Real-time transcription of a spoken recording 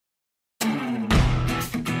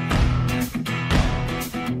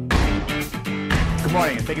Good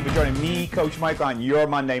morning, and thank you for joining me, Coach Mike, on your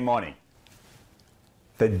Monday morning.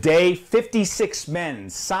 The day 56 men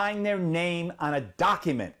signed their name on a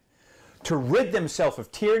document to rid themselves of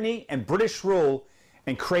tyranny and British rule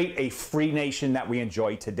and create a free nation that we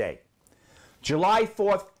enjoy today. July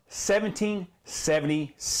 4th,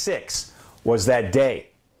 1776 was that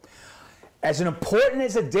day. As important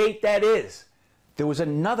as a date that is, there was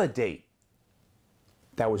another date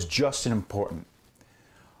that was just as important.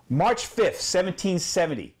 March 5th,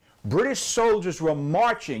 1770, British soldiers were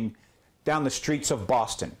marching down the streets of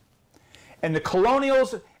Boston. And the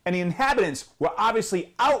colonials and the inhabitants were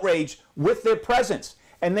obviously outraged with their presence.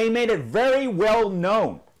 And they made it very well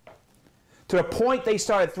known, to the point they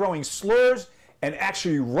started throwing slurs and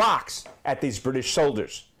actually rocks at these British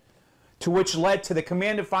soldiers, to which led to the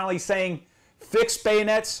commander finally saying, "Fix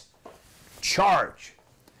bayonets, charge."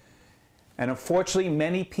 And unfortunately,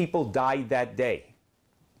 many people died that day.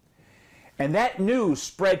 And that news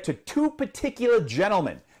spread to two particular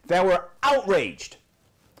gentlemen that were outraged.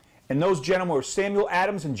 And those gentlemen were Samuel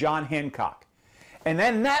Adams and John Hancock. And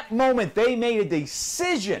then in that moment, they made a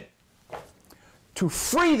decision to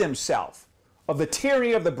free themselves of the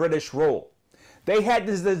tyranny of the British rule. They had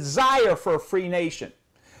this desire for a free nation.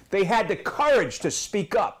 They had the courage to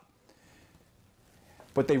speak up.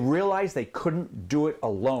 But they realized they couldn't do it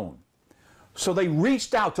alone. So they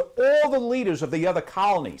reached out to all the leaders of the other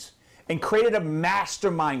colonies and created a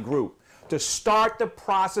mastermind group to start the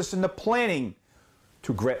process and the planning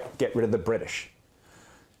to get rid of the British.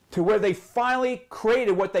 To where they finally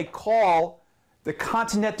created what they call the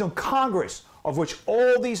Continental Congress, of which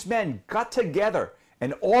all these men got together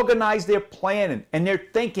and organized their plan and their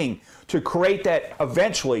thinking to create that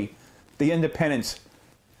eventually the independence,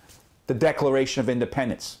 the Declaration of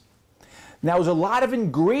Independence. Now, there was a lot of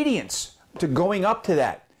ingredients to going up to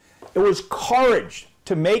that. It was courage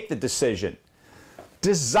to make the decision,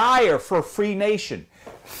 desire for a free nation,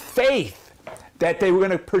 faith that they were going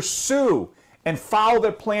to pursue and follow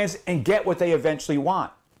their plans and get what they eventually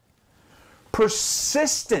want,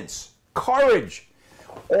 persistence, courage,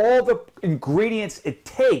 all the ingredients it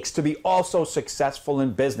takes to be also successful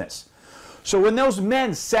in business. So when those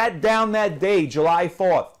men sat down that day, July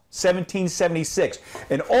 4th, 1776,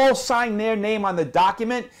 and all signed their name on the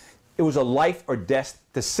document, it was a life or death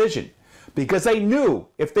decision, because they knew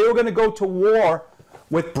if they were going to go to war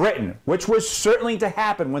with Britain, which was certainly to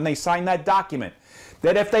happen when they signed that document,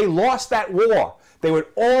 that if they lost that war, they would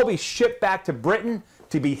all be shipped back to Britain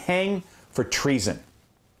to be hanged for treason.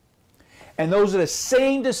 And those are the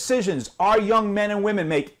same decisions our young men and women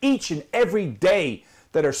make each and every day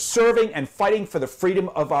that are serving and fighting for the freedom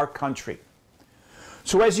of our country.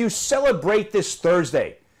 So as you celebrate this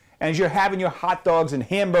Thursday, as you're having your hot dogs and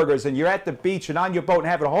hamburgers and you're at the beach and on your boat and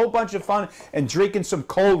having a whole bunch of fun and drinking some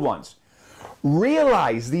cold ones,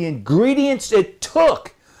 realize the ingredients it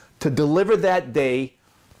took to deliver that day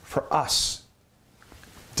for us.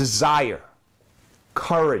 Desire,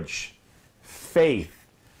 courage, faith,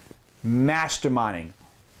 masterminding,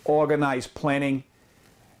 organized planning,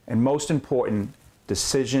 and most important,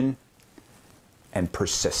 decision and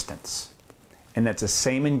persistence. And that's the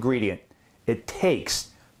same ingredient it takes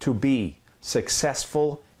to be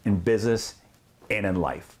successful in business and in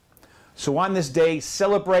life. So on this day,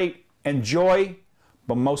 celebrate, enjoy,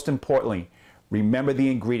 but most importantly, remember the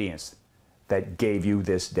ingredients that gave you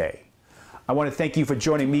this day. I want to thank you for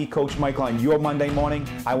joining me, Coach Michael, on your Monday morning.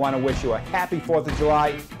 I want to wish you a happy 4th of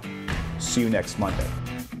July. See you next Monday.